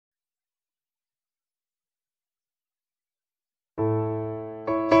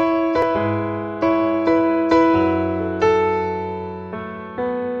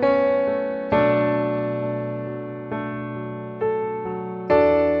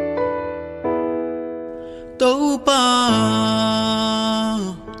tấu pa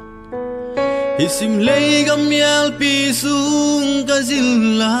isim lei gam yal pi sung ka zil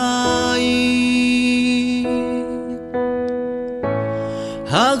lai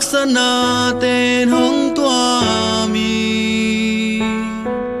hak sana ten hong tua mi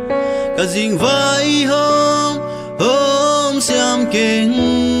ka jing vai hom hom siam keng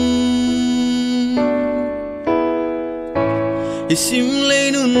isim lei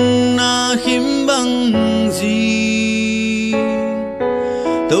nun na him bang gì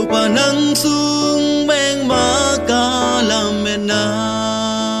tàu pa nang sung beng ma ka lam na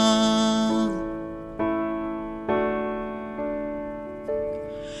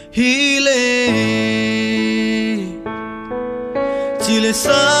hi le chỉ lệ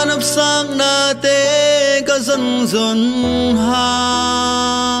sa nấp sang na te ka dân dân ha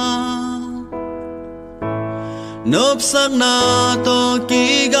nộp sắc na to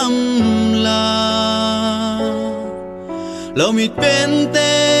ký gam la lâu mịt bên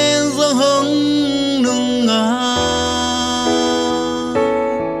tên gió hông nung ngà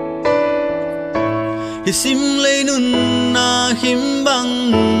hi sim lấy nun na him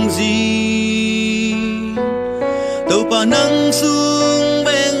bang gì tàu pa nang sung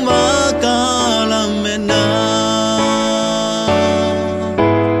beng ma ka lam na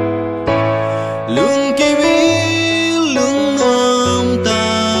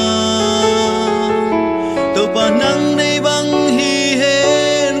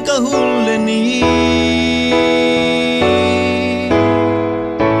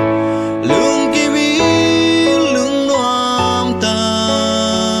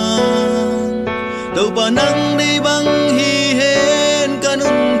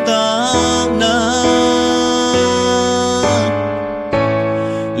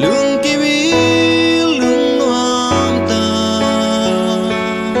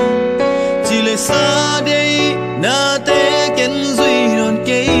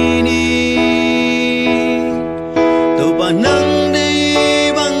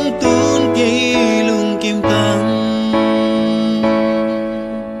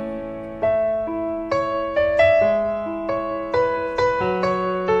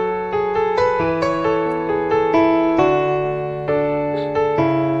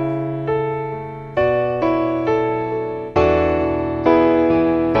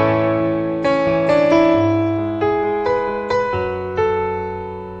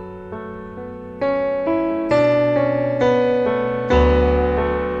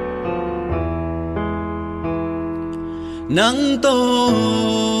nắng to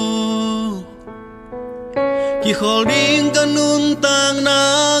khi khol ding kanun tang na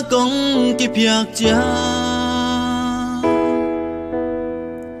kong ki piak cha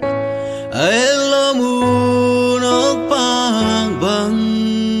elo mu nok pang bang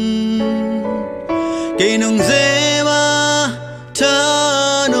ke nong ze ma ta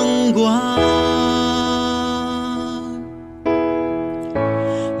nong gwa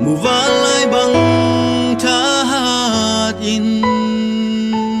mu valai bang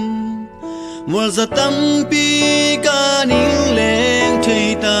mùa gió tâm pi ca nín lên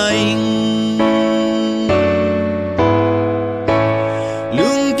thuê tay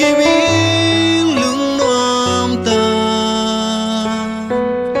Lungkimin lungnuamtangh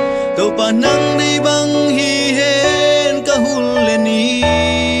tàu pa nang đi băng hi hen ka hul lên ni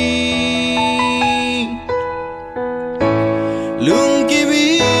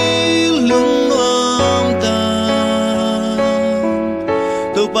Lungkimin lungnuamtangh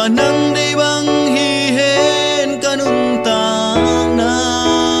tàu pa nang đi băng hi hen kanun tang na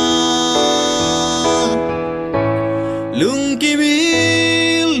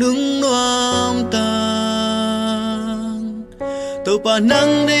Lungkimin lungnuamtangh tàu pa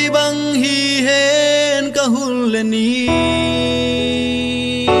nang đi băng hi hen ka hul lên ni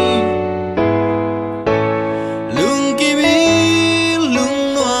Lungkimin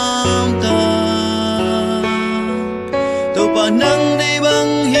lungnuamtangh tàu pa nang